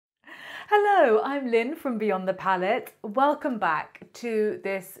Hello, I'm Lynn from Beyond the Palette. Welcome back to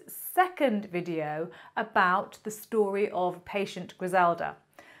this second video about the story of Patient Griselda.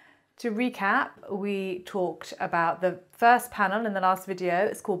 To recap, we talked about the first panel in the last video.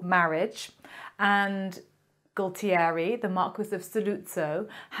 It's called Marriage, and Gualtieri, the Marquis of Saluzzo,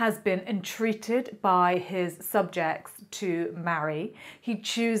 has been entreated by his subjects to marry. He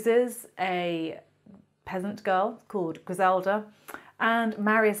chooses a peasant girl called Griselda and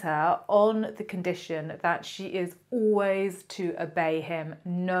marries her on the condition that she is always to obey him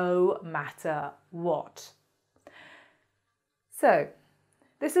no matter what. So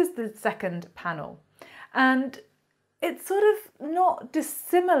this is the second panel, and it's sort of not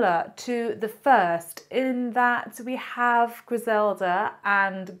dissimilar to the first in that we have Griselda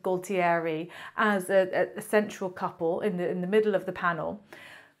and Gualtieri as a central couple in the middle of the panel.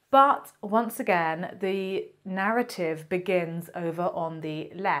 But once again, the narrative begins over on the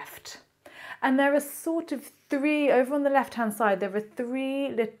left. And there are sort of three, over on the left-hand side, there are three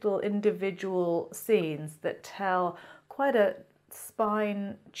little individual scenes that tell quite a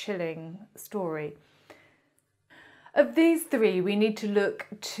spine-chilling story. Of these three, we need to look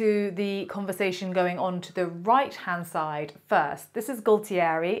to the conversation going on to the right-hand side first. This is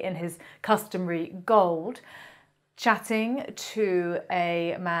Gualtieri in his customary gold, chatting to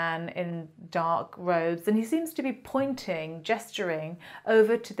a man in dark robes, and he seems to be pointing, gesturing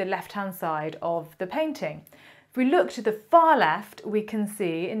over to the left-hand side of the painting. If we look to the far left, we can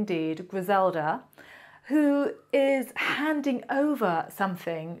see indeed Griselda, who is handing over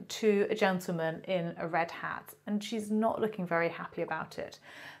something to a gentleman in a red hat, and she's not looking very happy about it.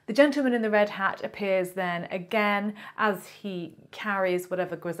 The gentleman in the red hat appears then again as he carries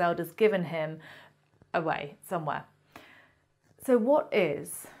whatever Griselda's given him away somewhere. So what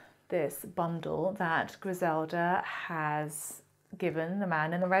is this bundle that Griselda has given the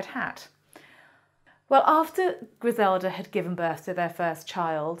man in the red hat? Well, after Griselda had given birth to their first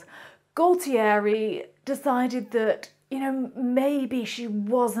child, Gualtieri decided that, maybe she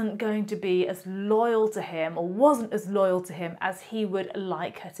wasn't going to be as loyal to him, or wasn't as loyal to him as he would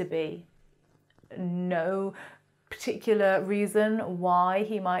like her to be. No particular reason why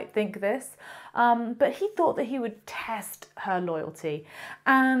he might think this, but he thought that he would test her loyalty,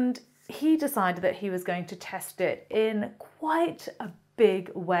 and he decided that he was going to test it in quite a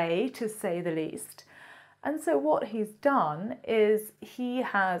big way, to say the least. And so what he's done is he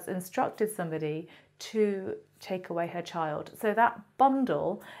has instructed somebody to take away her child. So that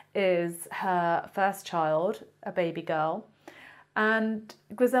bundle is her first child, a baby girl, and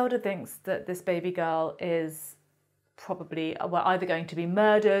Griselda thinks that this baby girl is probably either going to be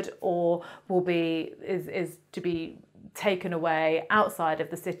murdered or is to be taken away outside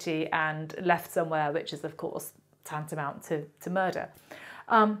of the city and left somewhere, which is of course tantamount to murder.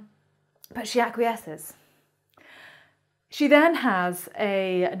 But she acquiesces. She then has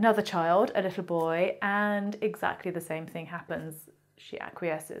another child, a little boy, and exactly the same thing happens. She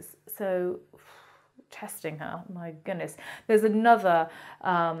acquiesces. So testing her, my goodness. There's another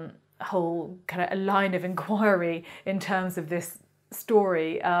whole kind of a line of inquiry in terms of this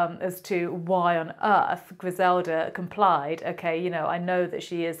story as to why on earth Griselda complied. Okay, I know that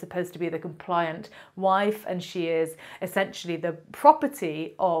she is supposed to be the compliant wife, and she is essentially the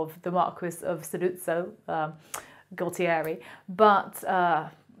property of the Marquis of Saluzzo, Gualtieri, but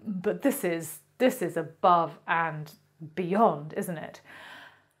this is above and beyond, isn't it?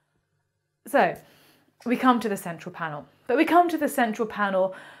 So we come to the central panel, but we come to the central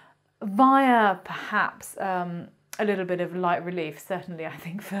panel via perhaps a little bit of light relief. Certainly, I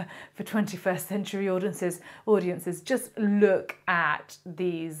think for 21st century audiences, just look at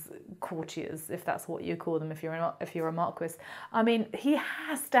these courtiers, if that's what you call them, if you're a marquis. I mean, he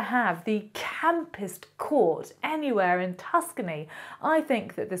has to have the campest court anywhere in Tuscany. I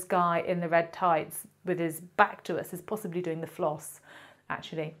think that this guy in the red tights with his back to us is possibly doing the floss,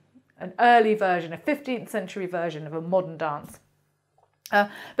 actually. An early version, a 15th century version of a modern dance.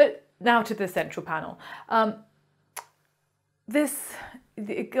 But now to the central panel.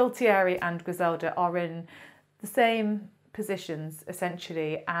 Gualtieri and Griselda are in the same positions,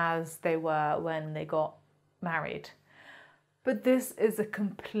 essentially, as they were when they got married. But this is a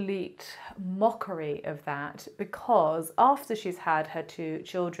complete mockery of that, because after she's had her two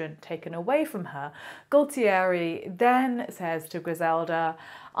children taken away from her, Gualtieri then says to Griselda,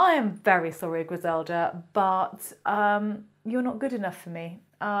 "I am very sorry, Griselda, but you're not good enough for me.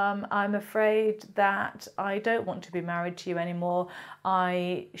 I'm afraid that I don't want to be married to you anymore.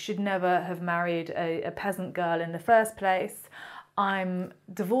 I should never have married a peasant girl in the first place. I'm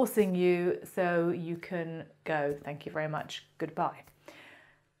divorcing you so you can go. Thank you very much. Goodbye."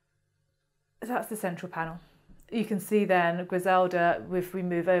 that's the central panel. You can see then Griselda, if we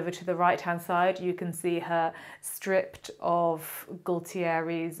move over to the right-hand side, you can see her stripped of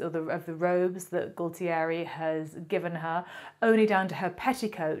Gualtieri's, or of the robes that Gualtieri has given her, only down to her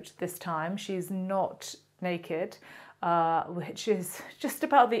petticoat this time. She's not naked, which is just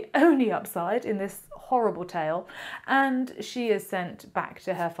about the only upside in this horrible tale. And she is sent back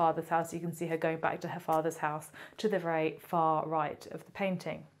to her father's house. You can see her going back to her father's house to the very far right of the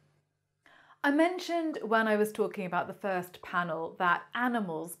painting. I mentioned when I was talking about the first panel that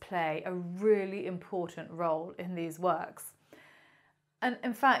animals play a really important role in these works. And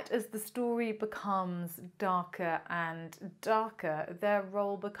in fact, as the story becomes darker and darker, their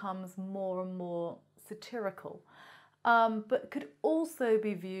role becomes more and more satirical, but could also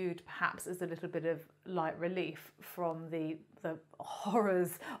be viewed perhaps as a little bit of light relief from the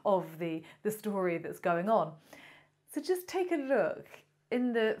horrors of the story that's going on. So just take a look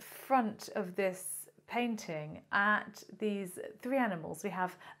in the front of this painting at these three animals. We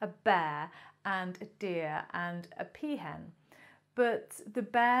have a bear and a deer and a peahen. But the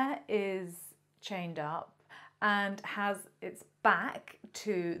bear is chained up and has its back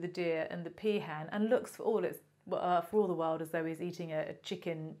to the deer and the peahen and looks for all the world as though he's eating a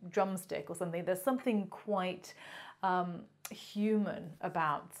chicken drumstick or something. There's something quite human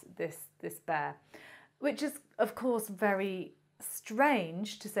about this bear, which is of course very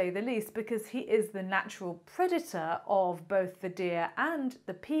strange to say the least, because he is the natural predator of both the deer and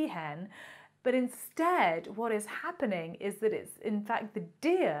the peahen. But instead, what is happening is that it's in fact the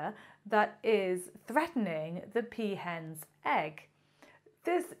deer that is threatening the peahen's egg.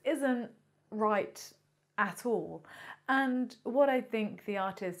 This isn't right at all. And what I think the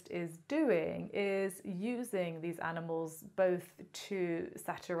artist is doing is using these animals both to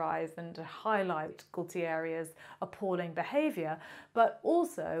satirize and to highlight Gualtieri's appalling behaviour, but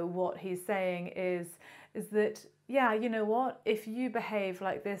also what he's saying is that, yeah, you know what, if you behave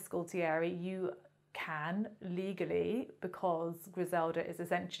like this, Gualtieri, you can legally, because Griselda is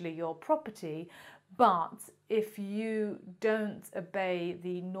essentially your property, but if you don't obey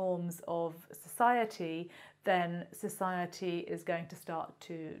the norms of society, then society is going to start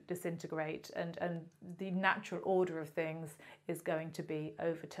to disintegrate and the natural order of things is going to be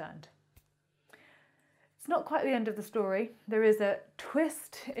overturned. It's not quite the end of the story. There is a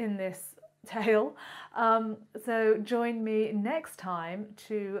twist in this tale. So join me next time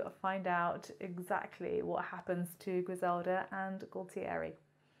to find out exactly what happens to Griselda and Gualtieri.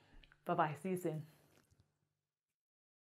 Bye bye, see you soon.